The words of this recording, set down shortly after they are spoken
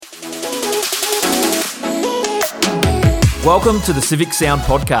Welcome to the Civic Sound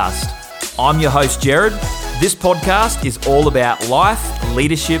Podcast. I'm your host, Jared. This podcast is all about life,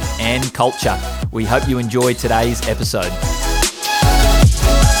 leadership, and culture. We hope you enjoy today's episode.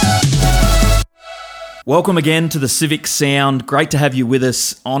 Welcome again to the Civic Sound. Great to have you with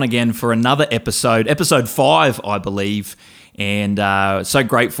us on again for another episode, episode 5, I believe. And so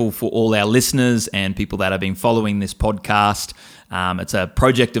grateful for all our listeners and people that have been following this podcast. It's a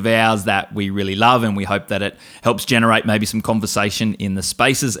project of ours that we really love, and we hope that it helps generate maybe some conversation in the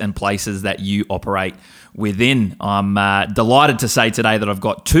spaces and places that you operate within. I'm delighted to say today that I've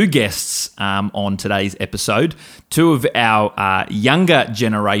got two guests on today's episode, two of our younger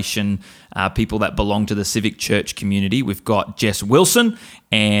generation people that belong to the Civic Church community. We've got Jess Wilson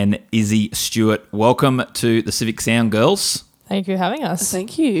and Izzy Stewart. Welcome to the Civic Sound, girls. Thank you for having us.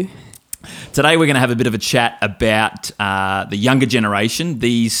 Thank you. Today we're going to have a bit of a chat about the younger generation.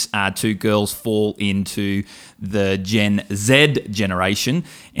 These two girls fall into the Gen Z generation,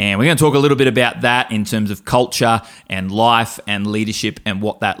 and we're going to talk a little bit about that in terms of culture and life and leadership and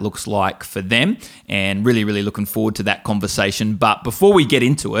what that looks like for them, and really looking forward to that conversation. But before we get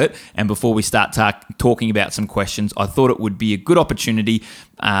into it and before we start talking about some questions, I thought it would be a good opportunity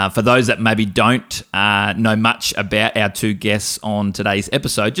for those that maybe don't know much about our two guests on today's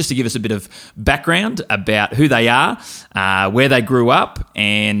episode, just to give us a bit of background about who they are, where they grew up,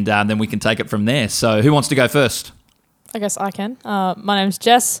 and then we can take it from there. So who wants to go first? I guess I can. My name's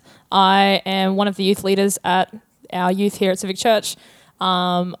Jess. I am one of the youth leaders at our youth here at Civic Church.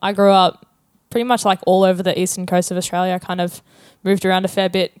 I grew up pretty much like all over the eastern coast of Australia. I kind of moved around a fair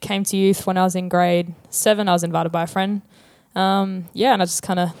bit, came to youth when I was in grade 7. I was invited by a friend. And I just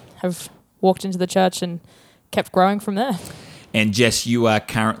kind of have walked into the church and kept growing from there. And Jess, you are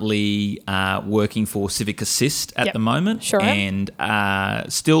currently working for Civic Assist at the moment. Sure am.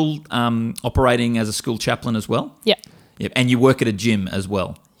 And still operating as a school chaplain as well? Yep. And you work at a gym as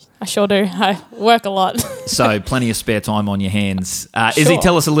well? I sure do. I work a lot. So plenty of spare time on your hands. Sure. Izzy,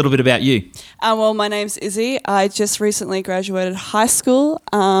 tell us a little bit about you. Well, my name's Izzy. I just recently graduated high school.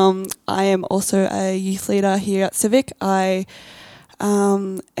 I am also a youth leader here at Civic. I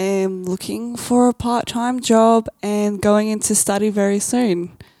am looking for a part-time job and going into study very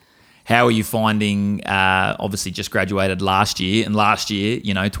soon. How are you finding, obviously just graduated last year, and last year,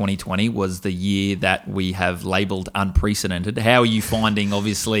 2020 was the year that we have labelled unprecedented. How are you finding,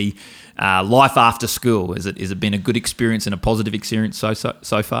 obviously, life after school? Has it been a good experience and a positive experience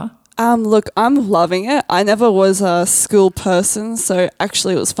so far? Look, I'm loving it. I never was a school person, so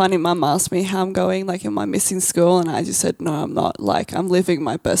actually it was funny. Mum asked me how I'm going, like, am I missing school? And I just said, no, I'm not. Like, I'm living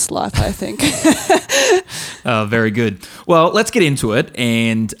my best life, I think. Very good. Well, let's get into it.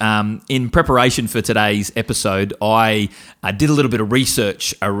 And in preparation for today's episode, I did a little bit of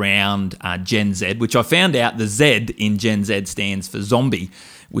research around Gen Z, which I found out the Z in Gen Z stands for zombie,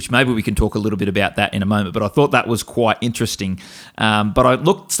 which maybe we can talk a little bit about that in a moment, but I thought that was quite interesting. But I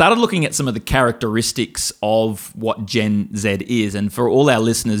started looking at some of the characteristics of what Gen Z is, and for all our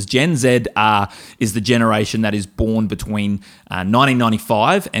listeners, Gen Z is the generation that is born between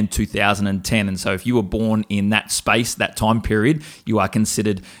 1995 and 2010, and so if you were born in that space, that time period, you are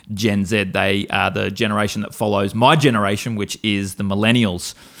considered Gen Z. They are the generation that follows my generation, which is the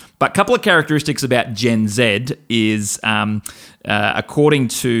millennials. But a couple of characteristics about Gen Z is, according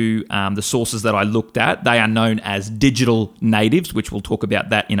to the sources that I looked at, they are known as digital natives, which we'll talk about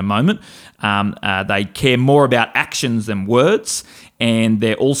that in a moment. They care more about actions than words, and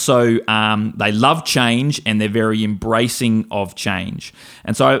they're also, they love change, and they're very embracing of change.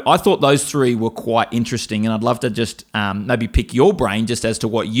 And so I thought those three were quite interesting, and I'd love to just maybe pick your brain just as to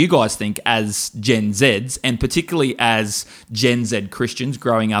what you guys think as Gen Zs, and particularly as Gen Z Christians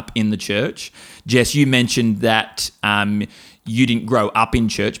growing up in the church. Jess, you mentioned that you didn't grow up in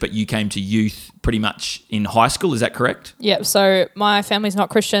church, but you came to youth pretty much in high school. Is that correct? Yeah, so my family's not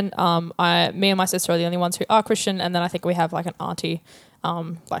Christian. Me and my sister are the only ones who are Christian, and then I think we have like an auntie,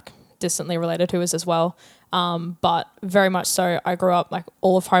 like distantly related to us as well. But very much so, I grew up, like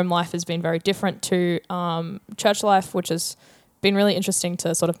all of home life has been very different to church life, which has been really interesting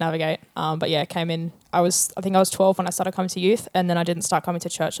to sort of navigate. But yeah, I think I was 12 when I started coming to youth, and then I didn't start coming to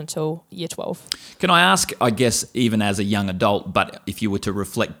church until year 12. Can I ask, I guess, even as a young adult, but if you were to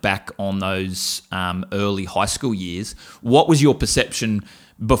reflect back on those early high school years, what was your perception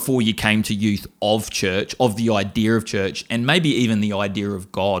before you came to youth of church, of the idea of church, and maybe even the idea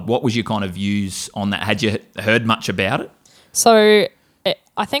of God? What was your kind of views on that? Had you heard much about it? So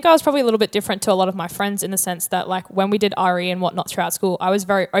I think I was probably a little bit different to a lot of my friends in the sense that like when we did RE and whatnot throughout school, I was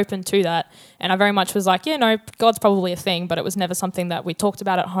very open to that. And I very much was like, God's probably a thing, but it was never something that we talked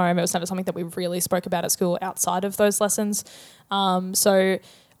about at home. It was never something that we really spoke about at school outside of those lessons. So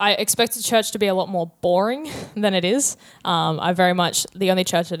I expected church to be a lot more boring than it is. I very much, the only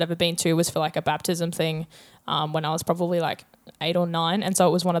church I'd ever been to was for like a baptism thing when I was probably like 8 or 9, and so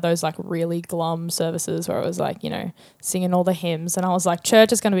it was one of those like really glum services where it was like singing all the hymns, and I was like,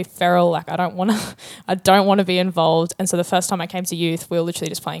 church is going to be feral, like I don't want to be involved. And so the first time I came to youth, we were literally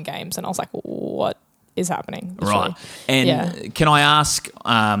just playing games, and I was like, what is happening? Right. And can I ask,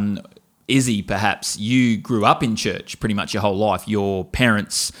 Izzy, perhaps you grew up in church pretty much your whole life. Your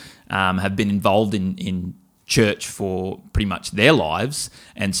parents have been involved in church for pretty much their lives,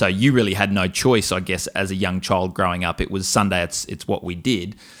 and so you really had no choice, I guess, as a young child growing up. It was Sunday, it's what we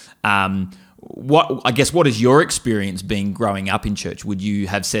did. What is your experience being growing up in church? Would you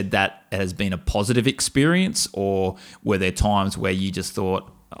have said that has been a positive experience, or were there times where you just thought,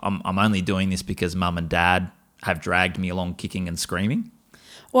 I'm only doing this because mum and dad have dragged me along kicking and screaming?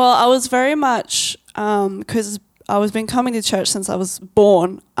 Well, I was very much, because I was been coming to church since I was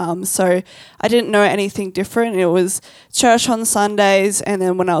born, so I didn't know anything different. It was church on Sundays, and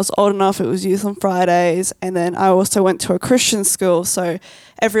then when I was old enough, it was youth on Fridays, and then I also went to a Christian school, so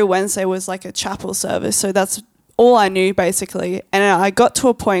every Wednesday was like a chapel service, so that's all I knew basically. And I got to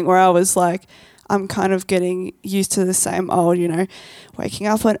a point where I was like, I'm kind of getting used to the same old, waking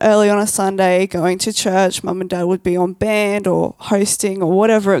up early on a Sunday, going to church, mum and dad would be on band or hosting or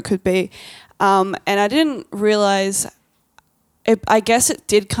whatever it could be. And I didn't realise, I guess it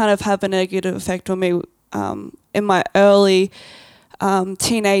did kind of have a negative effect on me in my early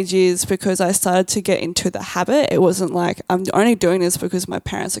teenage years, because I started to get into the habit. It wasn't like I'm only doing this because my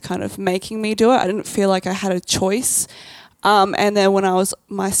parents are kind of making me do it. I didn't feel like I had a choice. And then when I was,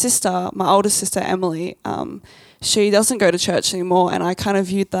 my older sister, Emily, she doesn't go to church anymore, and I kind of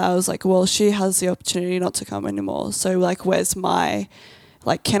viewed that, I was like, well, she has the opportunity not to come anymore. So like, where's my...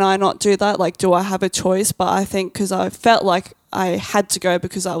 like, can I not do that? Like, do I have a choice? But I think because I felt like I had to go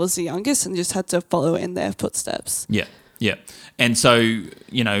because I was the youngest and just had to follow in their footsteps. Yeah, yeah. And so,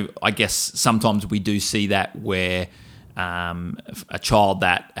 I guess sometimes we do see that where a child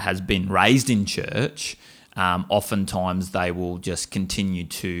that has been raised in church, oftentimes they will just continue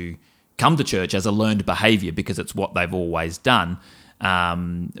to come to church as a learned behaviour because it's what they've always done.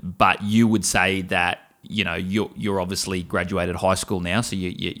 But you would say that, you're obviously graduated high school now, so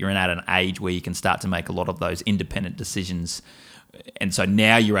you're at an age where you can start to make a lot of those independent decisions. And so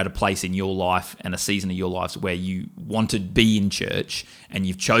now you're at a place in your life and a season of your life where you want to be in church, and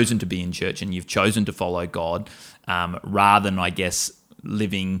you've chosen to be in church, and you've chosen to follow God, rather than, I guess,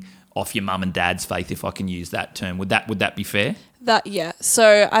 living off your mum and dad's faith, if I can use that term. Would that be fair? Yeah.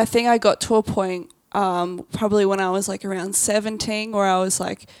 So I think I got to a point probably when I was like around 17 where I was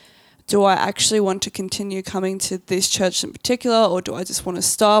like, do I actually want to continue coming to this church in particular, or do I just want to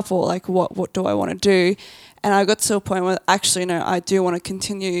stop, or like what do I want to do? And I got to a point where actually, no, I do want to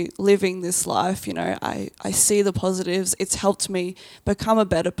continue living this life. I see the positives. It's helped me become a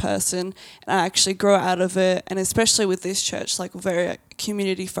better person, and I actually grow out of it. And especially with this church, like very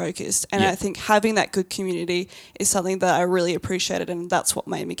community focused. And I think having that good community is something that I really appreciated, and that's what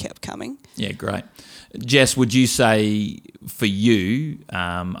made me keep coming. Yeah, great. Jess, would you say for you,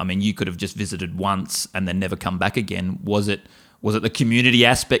 you could have just visited once and then never come back again. Was it the community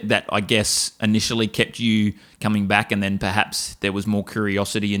aspect that, I guess, initially kept you coming back, and then perhaps there was more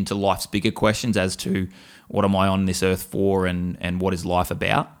curiosity into life's bigger questions as to what am I on this earth for, and what is life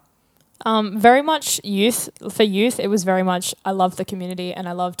about? Very much youth. For youth, it was very much, I loved the community, and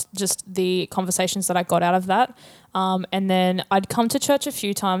I loved just the conversations that I got out of that. And then I'd come to church a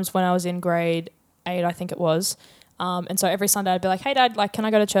few times when I was in grade 8, I think it was. And so every Sunday I'd be like, hey Dad, like, can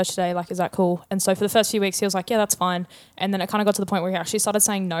I go to church today? Like, is that cool? And so for the first few weeks he was like, yeah, that's fine. And then it kind of got to the point where he actually started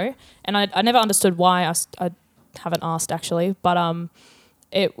saying no. And I never understood why. I haven't asked actually, but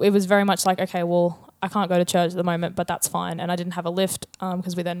it was very much like, okay, well, I can't go to church at the moment, but that's fine. And I didn't have a lift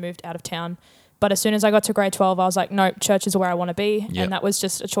because we then moved out of town. But as soon as I got to grade 12, I was like, no, church is where I want to be. Yep. And that was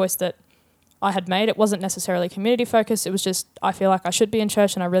just a choice that I had made. It wasn't necessarily community focused. It was just, I feel like I should be in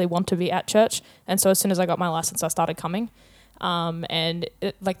church and I really want to be at church. And so as soon as I got my license, I started coming.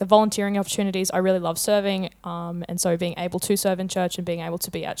 Like the volunteering opportunities, I really love serving. And so being able to serve in church and being able to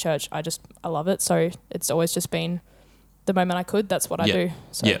be at church, I love it. So it's always just been the moment I could, that's what I do.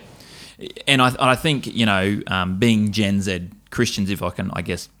 So. Yeah. And I think, being Gen Z Christians, if I can, I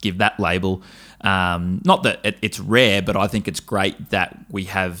guess, give that label. Not that it's rare, but I think it's great that we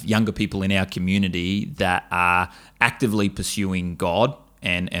have younger people in our community that are actively pursuing God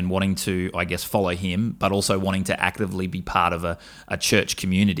and wanting to, I guess, follow him, but also wanting to actively be part of a church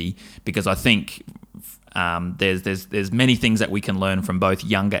community, because I think there's many things that we can learn from both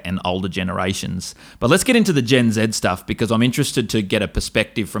younger and older generations. But let's get into the Gen Z stuff, because I'm interested to get a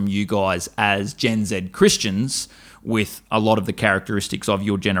perspective from you guys as Gen Z Christians with a lot of the characteristics of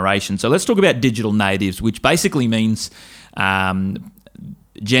your generation. So let's talk about digital natives, which basically means Gen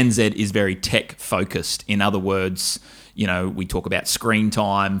Z is very tech focused. In other words, we talk about screen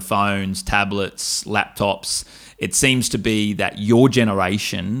time, phones, tablets, laptops. It seems to be that your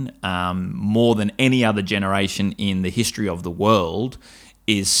generation, more than any other generation in the history of the world,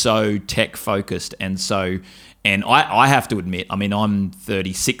 is so tech focused. And I have to admit, I'm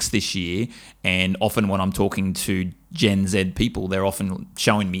 36 this year, and often when I'm talking to Gen Z people, they're often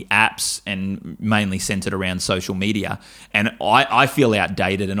showing me apps and mainly centered around social media. And I feel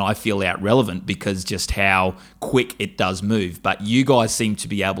outdated and I feel irrelevant because just how quick it does move. But you guys seem to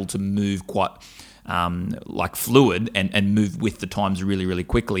be able to move quite fluid and move with the times really, really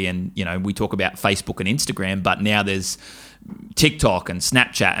quickly. And, we talk about Facebook and Instagram, but now there's TikTok and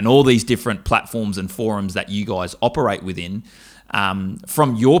Snapchat and all these different platforms and forums that you guys operate within.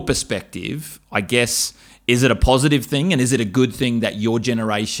 From your perspective, I guess, is it a positive thing, and is it a good thing that your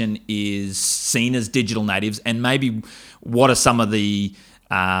generation is seen as digital natives? And maybe what are some of the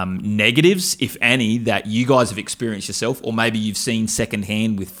negatives, if any, that you guys have experienced yourself, or maybe you've seen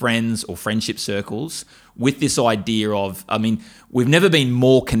secondhand with friends or friendship circles with this idea of, we've never been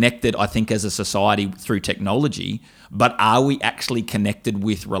more connected, I think, as a society through technology, but are we actually connected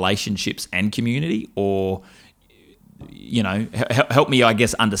with relationships and community? Or, help me, I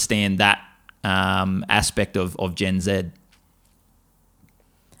guess, understand that aspect of Gen Z.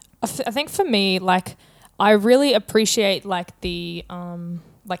 I think for me, I really appreciate the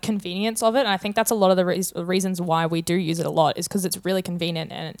convenience of it, and I think that's a lot of the reasons why we do use it a lot, is because it's really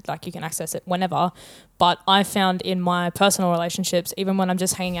convenient and you can access it whenever. But I found in my personal relationships, even when I'm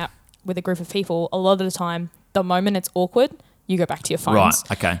just hanging out with a group of people, a lot of the time, the moment it's awkward, you go back to your phones.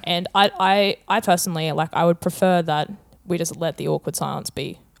 Right. Okay. And I personally, I would prefer that we just let the awkward silence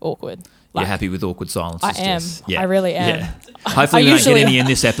be awkward. You're happy with awkward silences? I am. Jess? Yeah. I really am. Yeah. Hopefully we don't get any in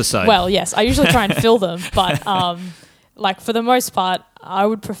this episode. Well, yes. I usually try and fill them. But for the most part, I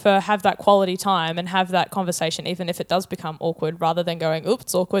would prefer have that quality time and have that conversation, even if it does become awkward, rather than going, oops,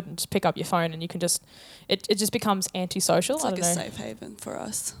 it's awkward, and just pick up your phone and you can just, it just becomes antisocial. It's like a safe haven for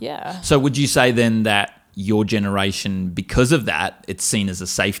us. Yeah. So would you say then that your generation, because of that, it's seen as a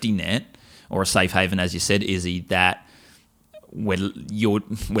safety net or a safe haven, as you said, Izzy, that we're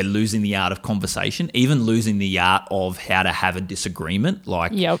losing the art of conversation, even losing the art of how to have a disagreement.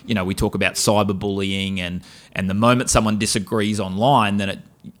 Yep. We talk about cyberbullying, and the moment someone disagrees online, then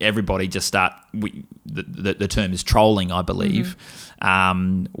everybody just start. The term is trolling, I believe.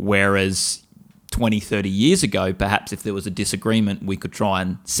 Mm-hmm. Whereas 20, 30 years ago, perhaps if there was a disagreement, we could try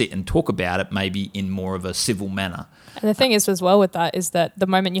and sit and talk about it, maybe in more of a civil manner. And the thing is as well with that is that the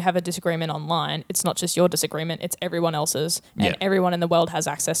moment you have a disagreement online, it's not just your disagreement, it's everyone else's, and everyone in the world has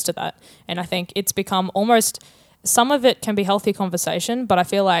access to that. And I think it's become almost, some of it can be healthy conversation, but I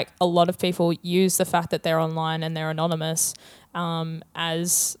feel like a lot of people use the fact that they're online and they're anonymous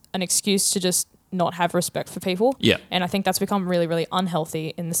as an excuse to just not have respect for people. Yeah. And I think that's become really, really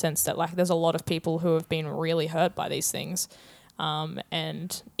unhealthy in the sense that there's a lot of people who have been really hurt by these things.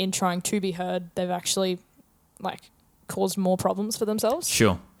 And in trying to be heard, they've actually caused more problems for themselves.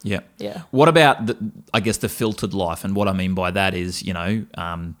 Sure. Yeah. Yeah. What about the filtered life? And what I mean by that is,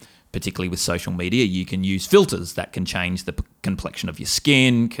 particularly with social media, you can use filters that can change the complexion of your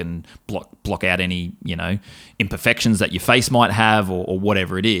skin, can block out any, imperfections that your face might have or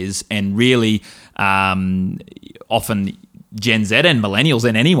whatever it is. And really, often Gen Z and millennials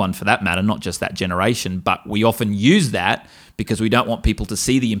and anyone for that matter, not just that generation, but we often use that because we don't want people to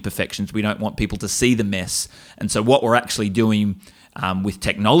see the imperfections. We don't want people to see the mess. And so what we're actually doing with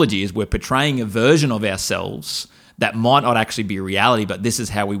technology is we're portraying a version of ourselves that might not actually be reality, but this is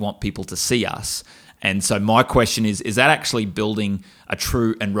how we want people to see us. And so my question is that actually building a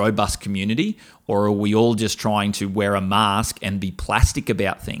true and robust community, or are we all just trying to wear a mask and be plastic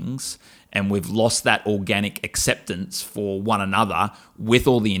about things, and we've lost that organic acceptance for one another with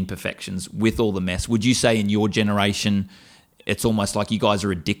all the imperfections, with all the mess? Would you say in your generation, it's almost like you guys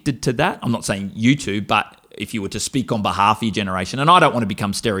are addicted to that? I'm not saying you two, but if you were to speak on behalf of your generation, and I don't want to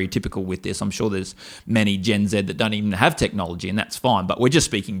become stereotypical with this, I'm sure there's many Gen Z that don't even have technology, and that's fine, but we're just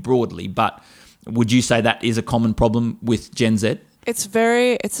speaking broadly. But Would you say that is a common problem with Gen Z?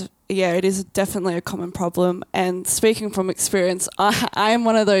 It is definitely a common problem. And speaking from experience, I am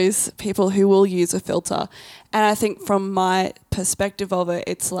one of those people who will use a filter. And I think from my perspective of it,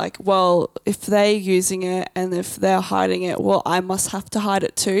 it's like, well, if they're using it and if they're hiding it, well, I must have to hide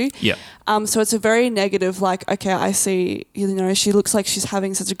it too. Yeah. So it's a very negative, like, okay, I see, she looks like she's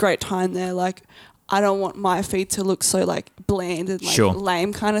having such a great time there. Like, I don't want my feed to look so like bland and like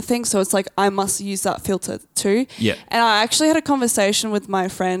lame kind of thing. So it's like I must use that filter too. Yeah. And I actually had a conversation with my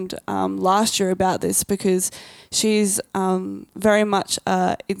friend last year about this because she's very much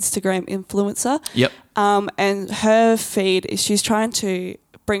an Instagram influencer. Yep. And her feed is she's trying to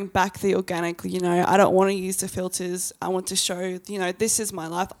bring back the organic, I don't want to use the filters. I want to show, this is my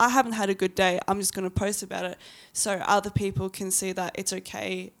life. I haven't had a good day. I'm just going to post about it so other people can see that it's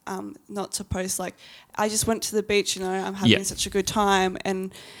okay not to post like, I just went to the beach, I'm having such a good time.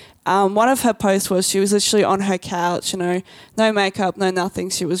 And one of her posts was she was literally on her couch, no makeup, no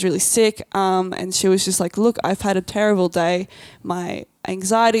nothing. She was really sick and she was just like, look, I've had a terrible day. My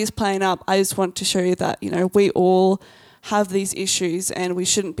anxiety is playing up. I just want to show you that, we all have these issues and we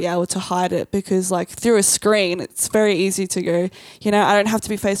shouldn't be able to hide it because like through a screen it's very easy to go, I don't have to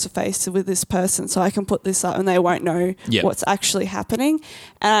be face to face with this person so I can put this up and they won't know what's actually happening.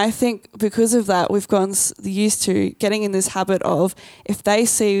 And I think because of that we've gotten used to getting in this habit of if they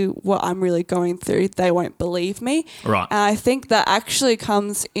see what I'm really going through they won't believe me. Right. And I think that actually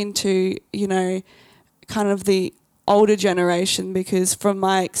comes into, kind of the older generation because from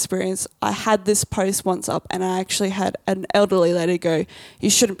my experience I had this post once up and I actually had an elderly lady go, you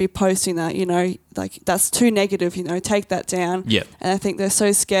shouldn't be posting that, like that's too negative, take that down. Yeah. And I think they're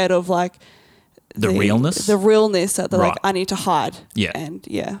so scared of like the realness that they're right. like I need to hide. Yeah. And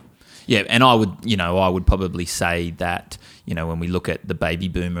yeah, and I would probably say that when we look at the baby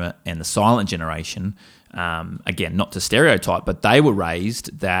boomer and the silent generation, again, not to stereotype, but they were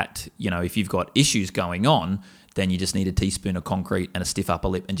raised that if you've got issues going on, then you just need a teaspoon of concrete and a stiff upper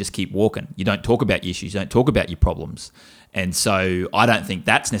lip and just keep walking. You don't talk about your issues, you don't talk about your problems. And so I don't think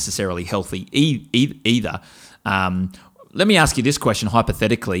that's necessarily healthy either. Let me ask you this question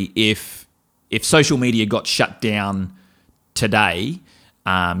hypothetically. If social media got shut down today,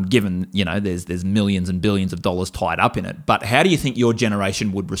 given, there's millions and billions of dollars tied up in it, but how do you think your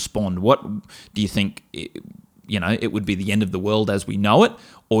generation would respond? What do you think, it would be the end of the world as we know it?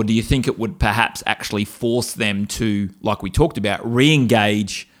 Or do you think it would perhaps actually force them to, like we talked about,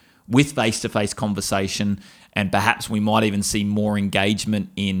 re-engage with face-to-face conversation, and perhaps we might even see more engagement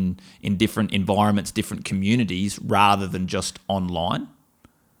in different environments, different communities, rather than just online?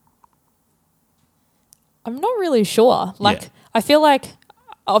 I'm not really sure. I feel like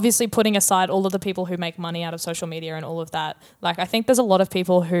obviously putting aside all of the people who make money out of social media and all of that, I think there's a lot of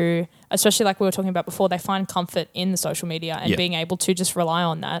people who, especially like we were talking about before, they find comfort in the social media and being able to just rely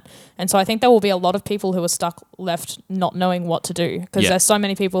on that. And so I think there will be a lot of people who are left not knowing what to do because there's so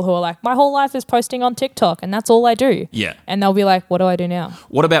many people who are like, my whole life is posting on TikTok and that's all I do. Yeah. And they'll be like, what do I do now?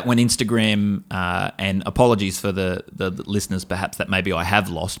 What about when Instagram, and apologies for the listeners perhaps that maybe I have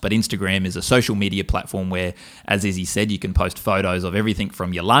lost, but Instagram is a social media platform where, as Izzy said, you can post photos of everything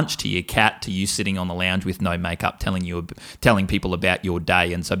from your lunch to your cat to you sitting on the lounge with no makeup telling people about your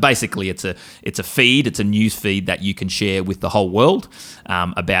day. And so basically it's a feed, it's a news feed that you can share with the whole world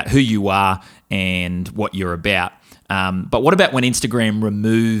about who you are and what you're about. But what about when Instagram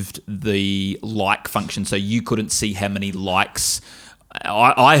removed the like function so you couldn't see how many likes?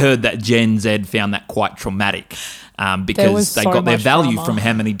 I heard that Gen Z found that quite traumatic because they got their value from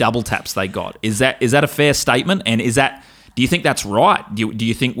how many double taps they got. Is that a fair statement? And do you think that's right? Do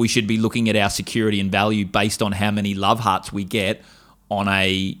you think we should be looking at our security and value based on how many love hearts we get on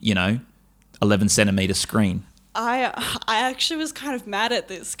a 11 centimeter screen? I actually was kind of mad at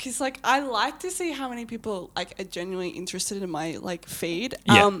this because I like to see how many people are genuinely interested in my feed.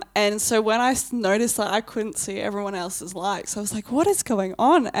 And so when I noticed that I couldn't see everyone else's likes, I was like, what is going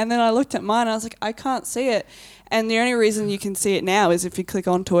on? And then I looked at mine and I was like, I can't see it. And the only reason you can see it now is if you click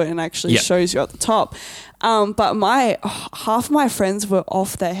onto it and actually shows you at the top. But half my friends were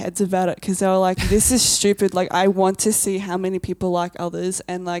off their heads about it because they were like, this is stupid. I want to see how many people like others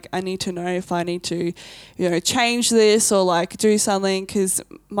and I need to know if I need to, change this or do something because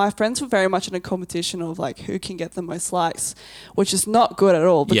my friends were very much in a competition of who can get the most likes, which is not good at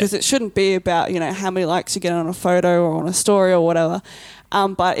all because it shouldn't be about, how many likes you get on a photo or on a story or whatever.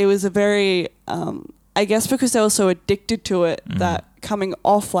 But it was a very... I guess because they were so addicted to it that coming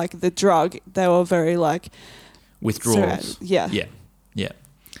off the drug, they were very withdrawals. Yeah. Yeah.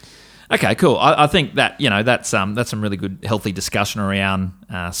 Okay, cool. I think that that's some really good, healthy discussion around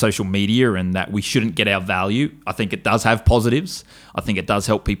social media, and that we shouldn't get our value. I think it does have positives. I think it does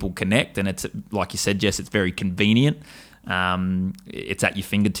help people connect, and it's like you said, Jess, it's very convenient. It's at your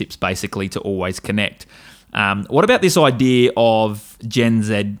fingertips basically to always connect. What about this idea of Gen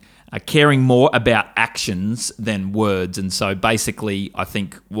Z caring more about actions than words? And so basically, I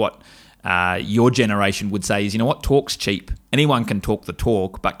think what your generation would say is, talk's cheap. Anyone can talk the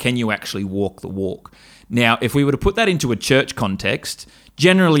talk, but can you actually walk the walk? Now, if we were to put that into a church context,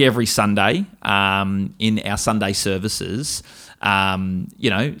 generally every Sunday in our Sunday services,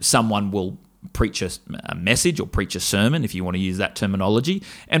 someone will preach a message or preach a sermon, if you want to use that terminology,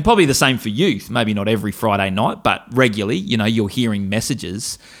 and probably the same for youth. Maybe not every Friday night, but regularly, you're hearing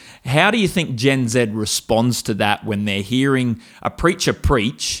messages. How do you think Gen Z responds to that when they're hearing a preacher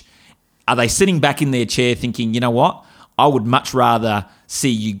preach? Are they sitting back in their chair thinking, you know what, I would much rather see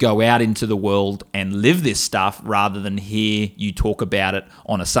you go out into the world and live this stuff rather than hear you talk about it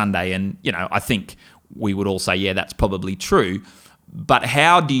on a Sunday? And, I think we would all say, yeah, that's probably true. But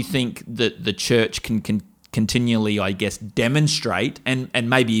how do you think that the church can continually, I guess, demonstrate, and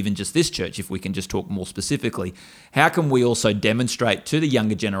maybe even just this church, if we can just talk more specifically, how can we also demonstrate to the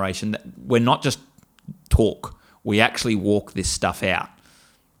younger generation that we're not just talk, we actually walk this stuff out?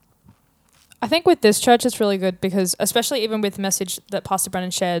 I think with this church, it's really good because, especially even with the message that Pastor Brennan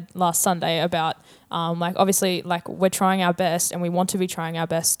shared last Sunday about, obviously, we're trying our best and we want to be trying our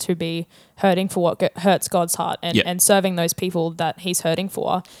best to be hurting for what hurts God's heart and serving those people that he's hurting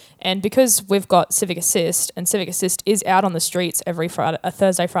for. And because we've got Civic Assist, and Civic Assist is out on the streets every Friday,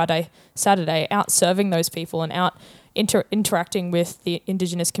 Thursday, Friday, Saturday, out serving those people and out interacting with the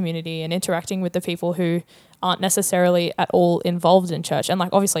Indigenous community and interacting with the people who aren't necessarily at all involved in church. And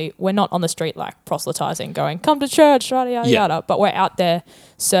obviously we're not on the street proselytizing, going, come to church, yada, yada, yada. But we're out there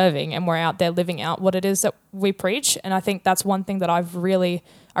serving and we're out there living out what it is that we preach. And I think that's one thing that I really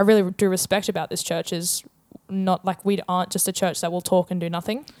do respect about this church is not we aren't just a church that will talk and do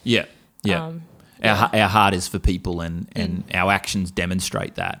nothing. Yeah, yeah. Our heart is for people and our actions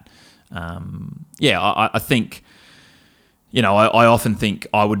demonstrate that. I think... I often think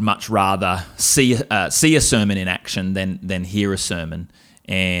I would much rather see a sermon in action than hear a sermon.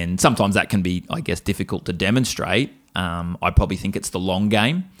 And sometimes that can be, I guess, difficult to demonstrate. I probably think it's the long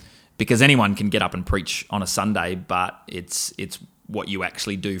game because anyone can get up and preach on a Sunday, but it's what you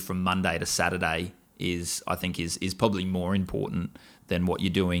actually do from Monday to Saturday is probably more important than what you're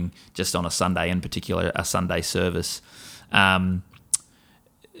doing just on a Sunday, in particular a Sunday service.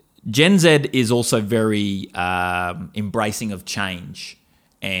 Gen Z is also very embracing of change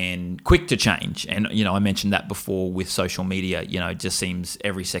and quick to change. And, I mentioned that before with social media. It just seems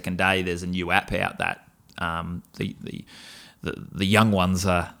every second day there's a new app out that the young ones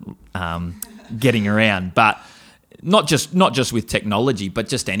are getting around. But not just with technology, but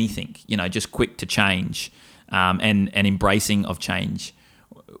just anything, just quick to change and embracing of change.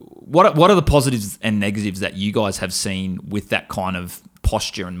 What are the positives and negatives that you guys have seen with that kind of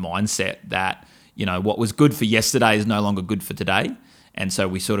posture and mindset that, what was good for yesterday is no longer good for today? And so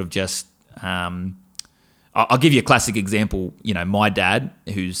we sort of just, I'll give you a classic example. My dad,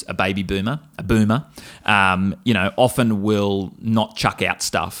 who's a boomer, often will not chuck out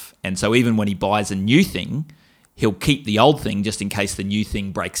stuff. And so even when he buys a new thing, he'll keep the old thing just in case the new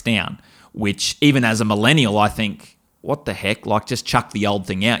thing breaks down, which even as a millennial, I think, what the heck? Just chuck the old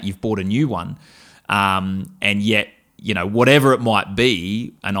thing out. You've bought a new one. And yet, whatever it might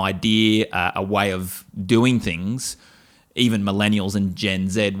be, an idea, a way of doing things, even millennials and Gen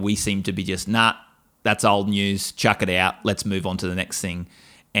Z, we seem to be just, that's old news, chuck it out, let's move on to the next thing.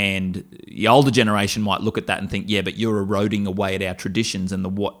 And the older generation might look at that and think, yeah, but you're eroding away at our traditions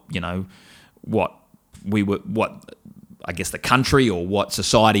and what I guess the country or what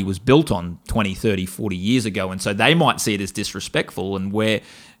society was built on 20, 30, 40 years ago. And so they might see it as disrespectful, and we're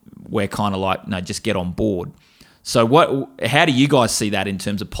kind of no, just get on board. So how do you guys see that in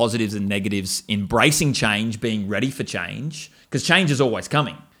terms of positives and negatives, embracing change, being ready for change? Because change is always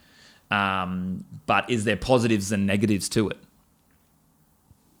coming. But is there positives and negatives to it?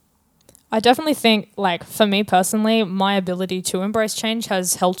 I definitely think, for me personally, my ability to embrace change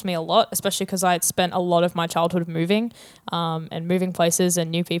has helped me a lot, especially because I had spent a lot of my childhood moving and moving places and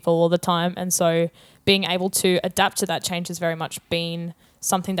new people all the time. And so being able to adapt to that change has very much been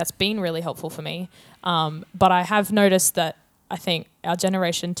something that's been really helpful for me. But I have noticed that I think our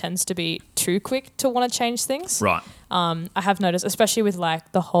generation tends to be too quick to want to change things. Right. I have noticed, especially with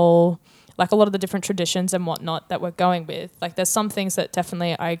the whole... a lot of the different traditions and whatnot that we're going with. There's some things that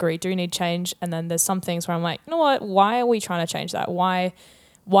definitely I agree do need change, and then there's some things where I'm like, you know what? Why are we trying to change that? Why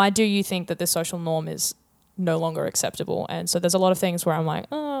why do you think that this social norm is no longer acceptable? And so there's a lot of things where I'm like,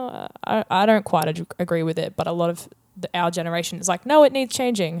 oh, I don't quite agree with it, but a lot of our generation is like, no, it needs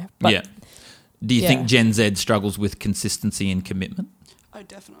changing. But yeah. Do you think Gen Z struggles with consistency and commitment? Oh,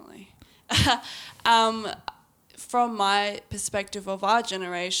 definitely. From my perspective of our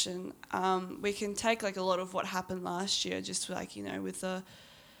generation, we can take like a lot of what happened last year, just like, you know, with the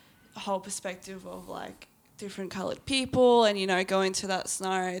whole perspective of like different coloured people and, you know, go into that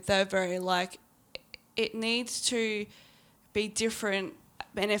scenario. They're very like, it needs to be different.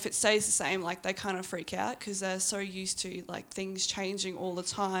 And if it stays the same, like they kind of freak out because they're so used to like things changing all the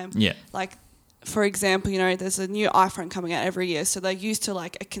time. Yeah. Like, for example, you know, there's a new iPhone coming out every year. So they're used to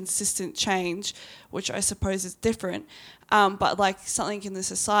like a consistent change, which I suppose is different. But like something in the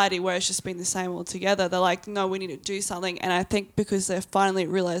society where it's just been the same altogether, they're like, no, we need to do something. And I think because they've finally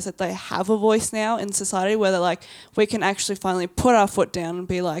realised that they have a voice now in society where they're like, we can actually finally put our foot down and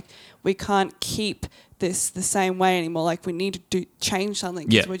be like, we can't keep this the same way anymore. Like we need to change something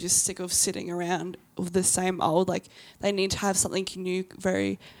because we're just sick of sitting around with the same old. Like they need to have something new,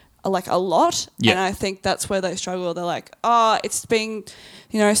 very like a lot. And I think that's where they struggle. They're like, oh, it's been,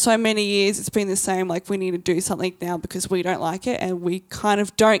 you know, so many years, it's been the same. Like we need to do something now because we don't like it and we kind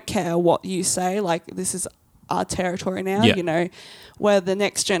of don't care what you say. Like this is our territory now, you know, where the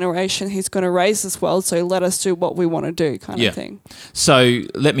next generation who's going to raise this world, so let us do what we want to do kind of thing. So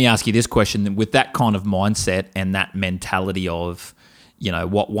let me ask you this question. With that kind of mindset and that mentality of, you know,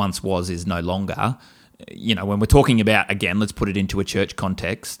 what once was is no longer, you know, when we're talking about, again, let's put it into a church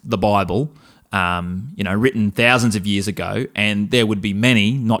context, the Bible, you know, written thousands of years ago, and there would be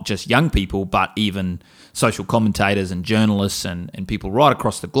many, not just young people, but even social commentators and journalists and people right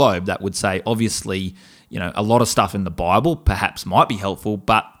across the globe that would say, obviously, you know, a lot of stuff in the Bible perhaps might be helpful,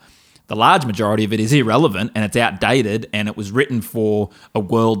 but the large majority of it is irrelevant and it's outdated and it was written for a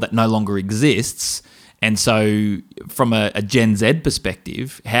world that no longer exists. And so from a Gen Z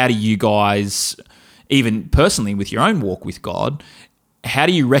perspective, how do you guys, even personally with your own walk with God, how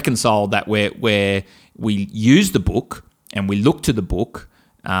do you reconcile that where we use the book and we look to the book,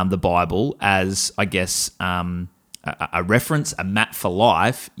 the Bible, as, I guess, a reference, a map for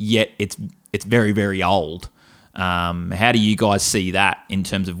life, yet it's very, very old? How do you guys see that in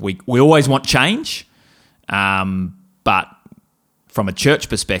terms of we always want change, but from a church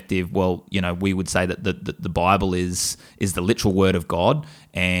perspective, well, you know, we would say that the Bible is the literal word of God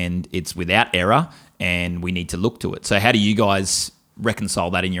and it's without error and we need to look to it. So how do you guys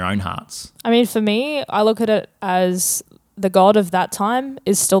reconcile that in your own hearts? I mean, for me, I look at it as the God of that time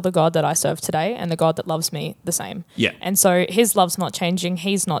is still the God that I serve today and the God that loves me the same. Yeah. And so his love's not changing.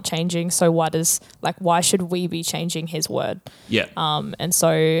 He's not changing. So why should we be changing his word? Yeah. And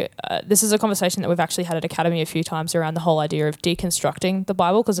so this is a conversation that we've actually had at Academy a few times around the whole idea of deconstructing the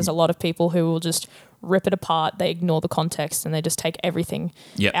Bible, because there's a lot of people who will just rip it apart. They ignore the context and they just take everything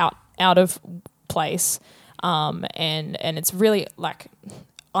out of place. And it's really like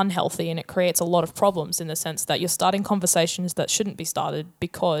unhealthy, and it creates a lot of problems in the sense that you're starting conversations that shouldn't be started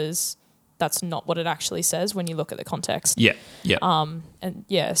because that's not what it actually says when you look at the context. Yeah.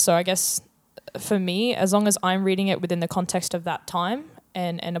 Yeah. So I guess for me, as long as I'm reading it within the context of that time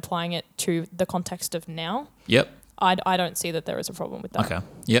and applying it to the context of now, I don't see that there is a problem with that. Okay.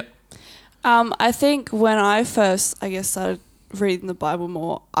 Yep. I think when I first, started reading the Bible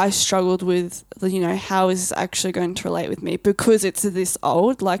more, I struggled with, you know, how is this actually going to relate with me because it's this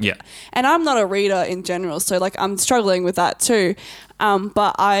old, and I'm not a reader in general, so like I'm struggling with that too.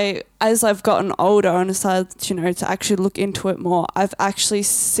 But as I've gotten older and started, you know, to actually look into it more, I've actually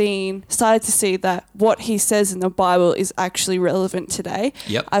started to see that what he says in the Bible is actually relevant today.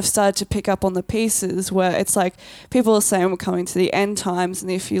 Yep. I've started to pick up on the pieces where it's like people are saying we're coming to the end times,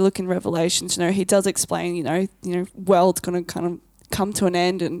 and if you look in Revelations, you know, he does explain, you know, world's going to kind of come to an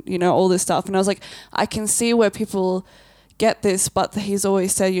end and, you know, all this stuff. And I was like, I can see where people get this, but he's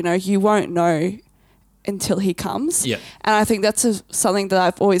always said, you know, you won't know until he comes. Yeah. And I think that's something that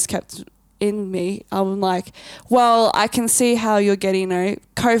I've always kept in me. I'm like, well, I can see how you're getting, you know,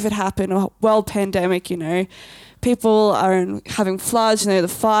 COVID happened, or world pandemic, you know, people are having floods, you know, the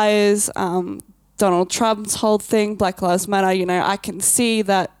fires, Donald Trump's whole thing, Black Lives Matter, you know, I can see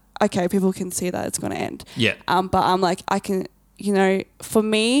that, okay, people can see that it's going to end. Yeah. But I'm like, I can, you know, for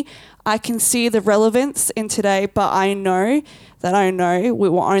me, I can see the relevance in today, but I know we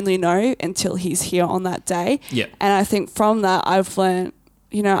will only know until he's here on that day. Yeah. And I think from that I've learned,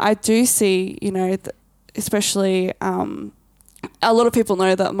 you know, I do see, you know, especially a lot of people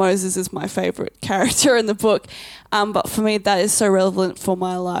know that Moses is my favorite character in the book, but for me that is so relevant for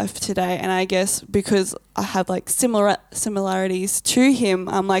my life today. And I guess because I have like similarities to him,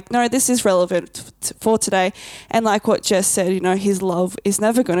 I'm like, no, this is relevant for today. And like what Jess said, his love is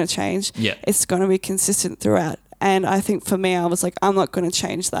never going to change. Yeah. It's going to be consistent throughout. And I think for me, I was like, I'm not going to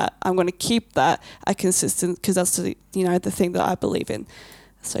change that. I'm going to keep that a consistent, because that's the thing that I believe in.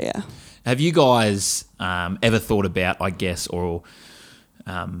 So yeah. Have you guys ever thought about, I guess, or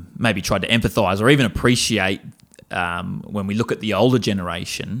maybe tried to empathise or even appreciate when we look at the older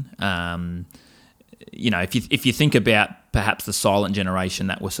generation? If you think about perhaps the silent generation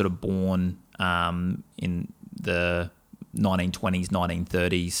that were sort of born in the 1920s,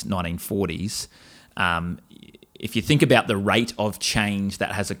 1930s, 1940s. If you think about the rate of change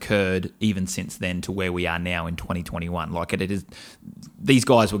that has occurred even since then to where we are now in 2021, like it is, these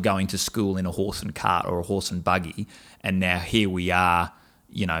guys were going to school in a horse and cart or a horse and buggy, and now here we are,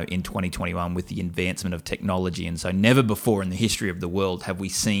 in 2021 with the advancement of technology. And so never before in the history of the world have we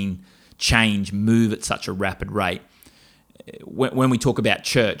seen change move at such a rapid rate. When we talk about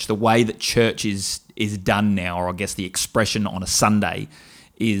church, the way that church is done now, or I guess the expression on a Sunday,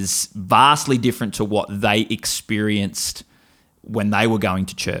 is vastly different to what they experienced when they were going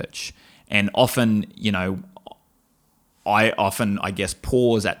to church. And often, I guess,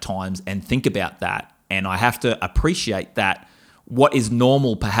 pause at times and think about that. And I have to appreciate that what is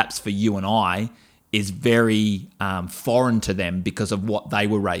normal perhaps for you and I is very foreign to them because of what they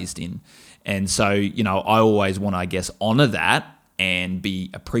were raised in. And so, I always want to, I guess, honor that and be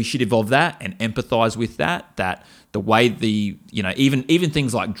appreciative of that and empathize with that the way even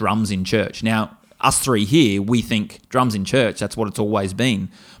things like drums in church. Now, us three here, we think drums in church, that's what it's always been.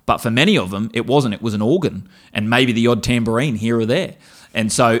 But for many of them, it wasn't. It was an organ and maybe the odd tambourine here or there.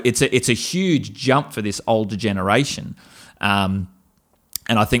 And so it's a huge jump for this older generation.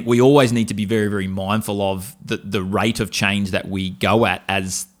 And I think we always need to be very, very mindful of the rate of change that we go at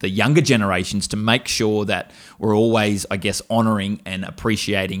as the younger generations, to make sure that we're always, I guess, honouring and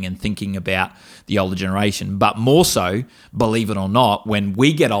appreciating and thinking about the older generation. But more so, believe it or not, when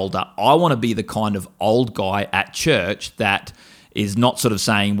we get older, I want to be the kind of old guy at church that is not sort of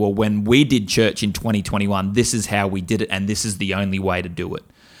saying, well, when we did church in 2021, this is how we did it and this is the only way to do it.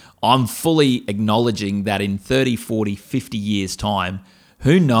 I'm fully acknowledging that in 30, 40, 50 years' time,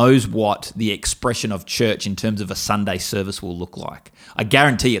 who knows what the expression of church in terms of a Sunday service will look like. I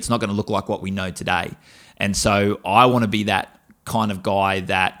guarantee it's not going to look like what we know today. And so I want to be that kind of guy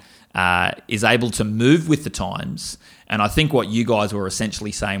that is able to move with the times. And I think what you guys were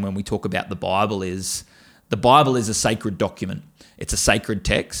essentially saying when we talk about the Bible is a sacred document. It's a sacred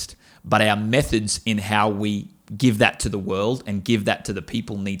text, but our methods in how we give that to the world and give that to the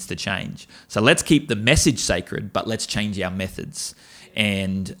people needs to change. So let's keep the message sacred, but let's change our methods.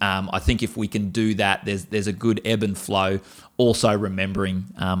 And I think if we can do that, there's a good ebb and flow. Also remembering,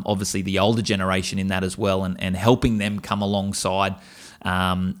 obviously, the older generation in that as well, and helping them come alongside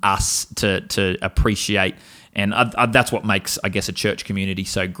us to appreciate. And that's what makes, I guess, a church community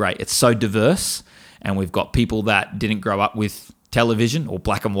so great. It's so diverse, and we've got people that didn't grow up with television or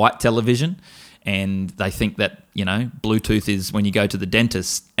black and white television, and they think that, Bluetooth is when you go to the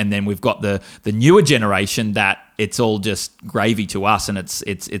dentist. And then we've got the newer generation that it's all just gravy to us, and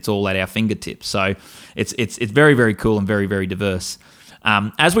it's all at our fingertips. So it's very, very cool and very, very diverse.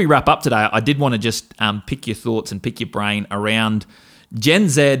 As we wrap up today, I did want to just pick your thoughts and pick your brain around Gen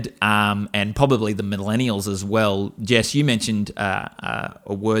Z and probably the millennials as well. Jess, you mentioned a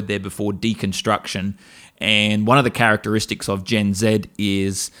word there before, deconstruction. And one of the characteristics of Gen Z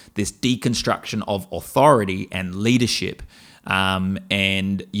is this deconstruction of authority and leadership,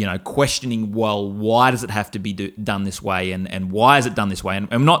 and questioning, well, why does it have to be done this way, and why is it done this way? And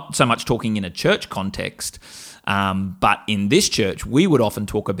I'm not so much talking in a church context, but in this church, we would often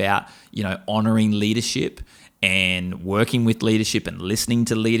talk about honouring leadership and working with leadership and listening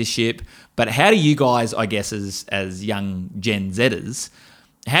to leadership. But how do you guys, I guess, as young Gen Zers,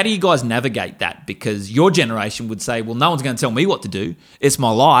 how do you guys navigate that? Because your generation would say, well, no one's going to tell me what to do. It's my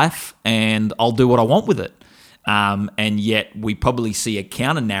life and I'll do what I want with it. And yet we probably see a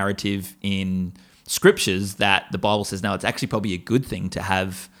counter narrative in scriptures that the Bible says, no, it's actually probably a good thing to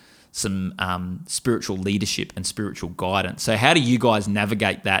have some spiritual leadership and spiritual guidance. So how do you guys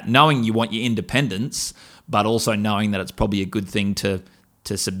navigate that, knowing you want your independence, but also knowing that it's probably a good thing to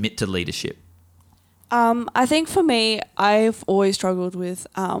submit to leadership? I think for me, I've always struggled with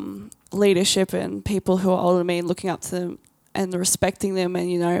leadership and people who are older than me, looking up to them and respecting them,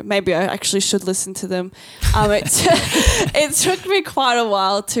 and maybe I actually should listen to them. It took me quite a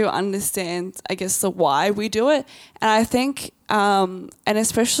while to understand, I guess, the why we do it, and I think, and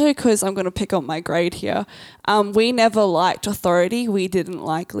especially because I'm going to pick up my grade here, we never liked authority. We didn't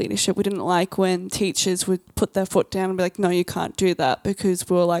like leadership. We didn't like when teachers would put their foot down and be like, "No, you can't do that," because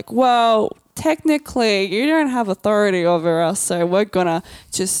we were like, "Well, technically, you don't have authority over us, so we're gonna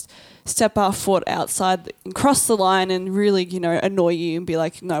just step our foot outside and cross the line and really, annoy you and be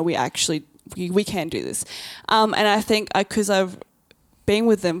like, no, we can do this." And I think because I've been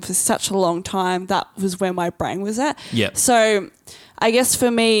with them for such a long time, that was where my brain was at. Yep. So I guess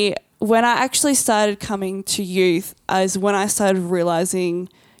for me, when I actually started coming to youth is when I started realizing,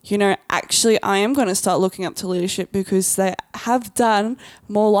 actually I am going to start looking up to leadership because they have done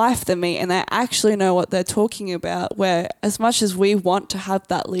more life than me and they actually know what they're talking about, where as much as we want to have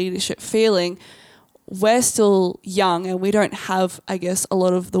that leadership feeling, we're still young and we don't have, I guess, a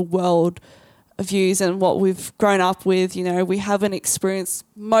lot of the world views and what we've grown up with. We haven't experienced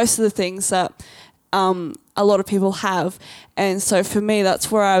most of the things that a lot of people have. And so for me,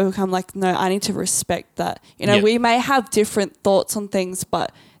 that's where I become like, no, I need to respect that. Yep. We may have different thoughts on things,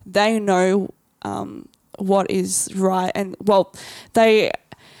 but they know what is right. And, they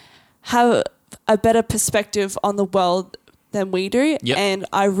have a better perspective on the world than we do. Yep. And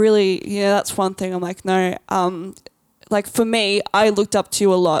I really, that's one thing I'm like, no, like for me, I looked up to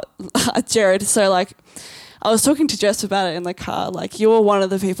you a lot, Jared. So like, I was talking to Jess about it in the car. Like, you were one of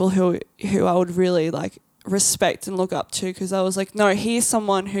the people who I would really like respect and look up to, because I was like, no, he's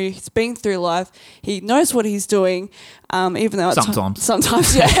someone who's been through life. He knows what he's doing, even though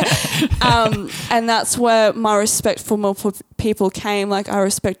sometimes, yeah. And that's where my respect for more people came. Like, I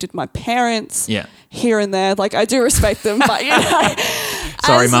respected my parents, here and there. Like, I do respect them, but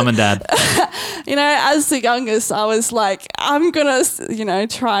sorry, mum and dad. As the youngest, I was like, I'm gonna,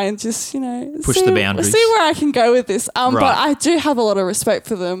 try and just, push the boundaries, see where I can go with this. Right. But I do have a lot of respect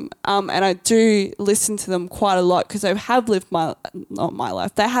for them, and I do listen to them quite a lot because they have lived not my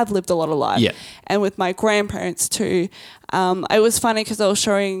life. They have lived a lot of life, and with my grandparents too. It was funny because I was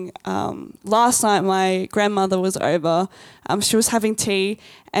showing last night. My grandmother was over. She was having tea,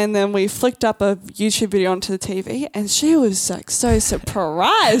 and then we flicked up a YouTube video onto the TV, and she was like so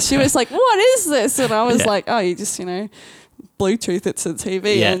surprised. She was like, "What is this?" And I was like, "Oh, you just Bluetooth it to the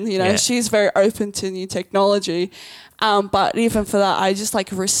TV," and she's very open to new technology. But even for that, I just like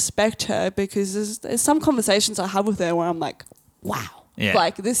respect her because there's some conversations I have with her where I'm like, "Wow,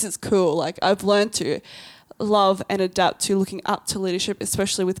 like this is cool." Like, I've learned to love and adapt to looking up to leadership,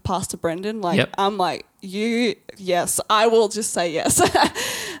 especially with Pastor Brendan. Like, I'm like, yes, I will just say yes.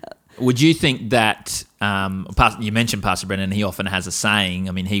 Would you think that, you mentioned Pastor Brendan, he often has a saying.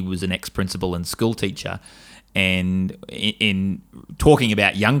 I mean, he was an ex-principal and school teacher, and in talking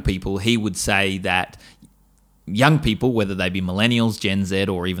about young people, he would say that young people, whether they be millennials, Gen Z,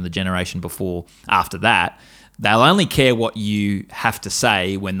 or even the generation before, after that, they'll only care what you have to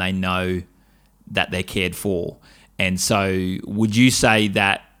say when they know that they're cared for. And so would you say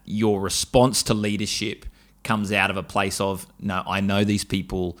that your response to leadership comes out of a place of, no, I know these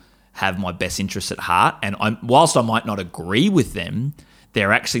people have my best interests at heart, and whilst I might not agree with them,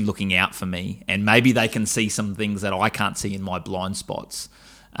 they're actually looking out for me, and maybe they can see some things that I can't see in my blind spots.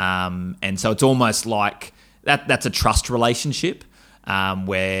 And so it's almost like that's a trust relationship,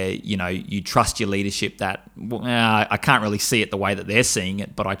 where you trust your leadership that I can't really see it the way that they're seeing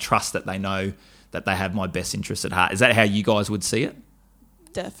it, but I trust that they know that they have my best interests at heart. Is that how you guys would see it?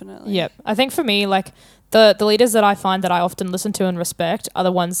 Definitely. Yep. I think for me, like the leaders that I find that I often listen to and respect are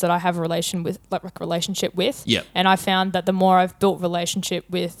the ones that I have a relationship with. Yep. And I found that the more I've built relationship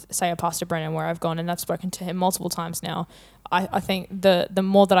with, say, a Pastor Brennan, where I've gone and I've spoken to him multiple times now, I think the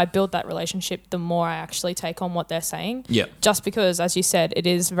more that I build that relationship, the more I actually take on what they're saying. Yeah. Just because, as you said, it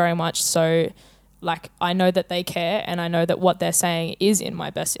is very much so. Like, I know that they care and I know that what they're saying is in my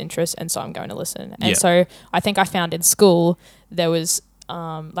best interest, and so I'm going to listen. And so I think I found in school there was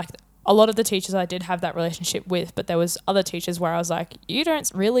like a lot of the teachers I did have that relationship with, but there was other teachers where I was like, you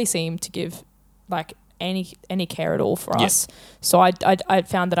don't really seem to give like any care at all for us. So I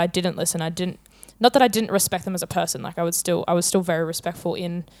found that I didn't listen. Not that I didn't respect them as a person. Like, I was still very respectful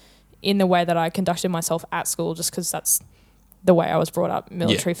in the way that I conducted myself at school, just because that's the way I was brought up,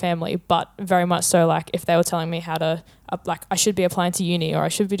 military family. But very much so, like, if they were telling me how to, like, I should be applying to uni, or I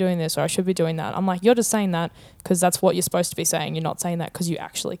should be doing this, or I should be doing that, I'm like, you're just saying that because that's what you're supposed to be saying. You're not saying that because you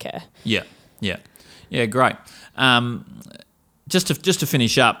actually care. Yeah, great. Just to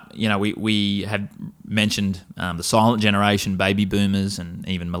finish up, we had mentioned the silent generation, baby boomers, and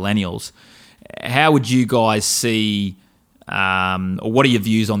even millennials. How would you guys see or what are your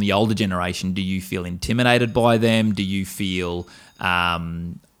views on the older generation? Do you feel intimidated by them? Do you feel,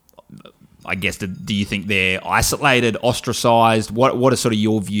 do you think they're isolated, ostracised? What are sort of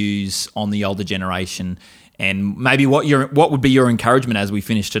your views on the older generation? And maybe what would be your encouragement as we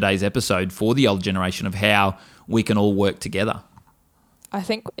finish today's episode for the older generation of how we can all work together? I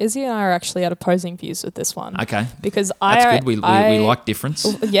think Izzy and I are actually at opposing views with this one. Okay. Because That's good. We like difference.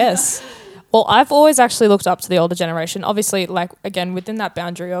 Yes. Well, I've always actually looked up to the older generation. Obviously, like, again, within that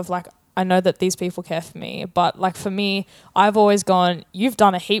boundary of, like, I know that these people care for me. But, like, for me, I've always gone, you've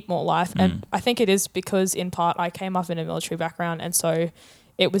done a heap more life. And I think it is because, in part, I came up in a military background. And so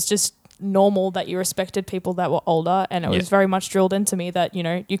it was just normal that you respected people that were older, and it was very much drilled into me that, you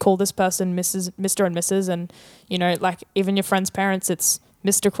know, you call this person Mr. and Mrs. and, you know, like, even your friend's parents, it's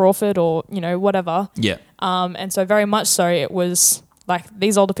Mr. Crawford or, you know, whatever. Yeah. And so very much so it was like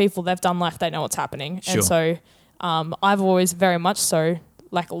these older people, they've done life, they know what's happening. Sure. And so I've always very much so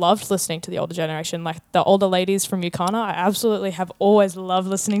like loved listening to the older generation, like the older ladies from UCANA. I absolutely have always loved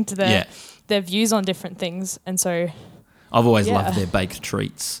listening to their views on different things. And so I've always loved their baked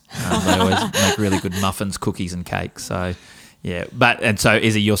treats. They always make really good muffins, cookies and cakes. So, yeah. And so,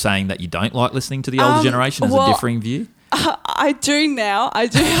 Izzy, you're saying that you don't like listening to the older generation as a differing view? I do now. I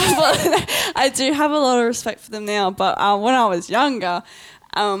do have a lot of respect for them now. But when I was younger,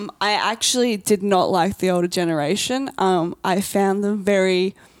 I actually did not like the older generation. I found them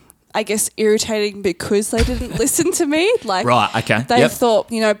very, I guess, irritating because they didn't listen to me. Like, right, okay. They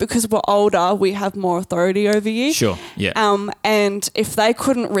thought, you know, because we're older, we have more authority over you. Sure, yeah. And if they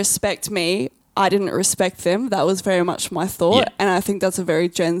couldn't respect me, I didn't respect them. That was very much my thought. And I think that's a very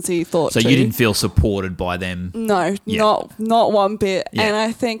Gen Z thought too. So you didn't feel supported by them? No, not one bit. Yeah. And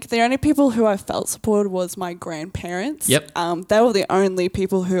I think the only people who I felt supported was my grandparents. Yep. They were the only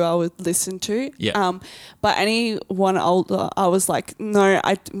people who I would listen to. Yep. But anyone older, I was like, no,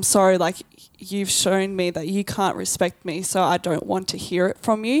 I'm sorry, like, you've shown me that you can't respect me, so I don't want to hear it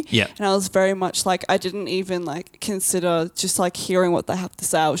from you. Yeah. And I was very much like, I didn't even like consider just like hearing what they have to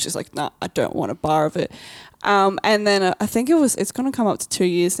say. I was just like, nah, I don't want a bar of it. And then I think it's going to come up to 2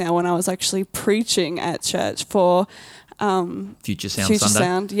 years now when I was actually preaching at church for Future Sound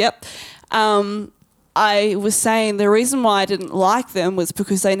Sunday. Yep. I was saying the reason why I didn't like them was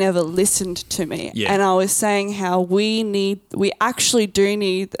because they never listened to me. Yeah. And I was saying how we actually do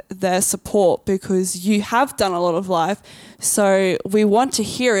need their support because you have done a lot of life. So we want to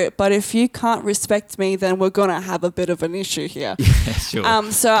hear it. But if you can't respect me, then we're going to have a bit of an issue here. Yeah,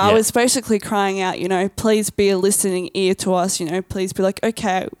 sure. So I was basically crying out, you know, please be a listening ear to us. You know, please be like,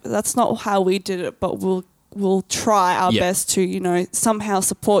 okay, that's not how we did it, but we'll try our best to, you know, somehow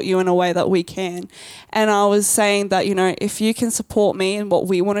support you in a way that we can. And I was saying that, you know, if you can support me in what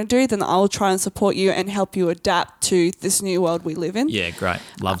we want to do, then I'll try and support you and help you adapt to this new world we live in. Yeah, great.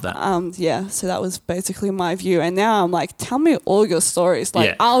 Love that. So that was basically my view. And now I'm like, tell me all your stories.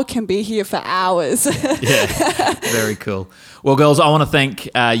 Like, I can be here for hours. Yeah, very cool. Well, girls, I want to thank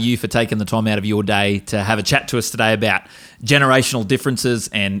you for taking the time out of your day to have a chat to us today about generational differences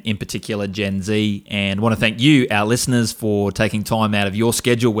and in particular Gen Z, and want to thank you, our listeners, for taking time out of your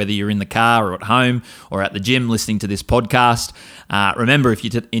schedule, whether you're in the car or at home or at the gym listening to this podcast. Remember, if you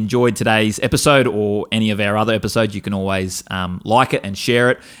enjoyed today's episode or any of our other episodes, you can always like it and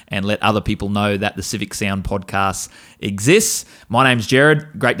share it and let other people know that the Civic Sound podcast exists. My name's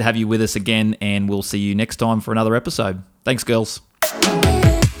Jared. Great to have you with us again, and we'll see you next time for another episode. Thanks, girls.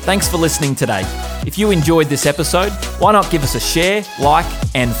 Thanks for listening today. If you enjoyed this episode, why not give us a share, like,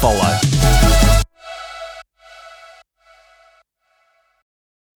 and follow?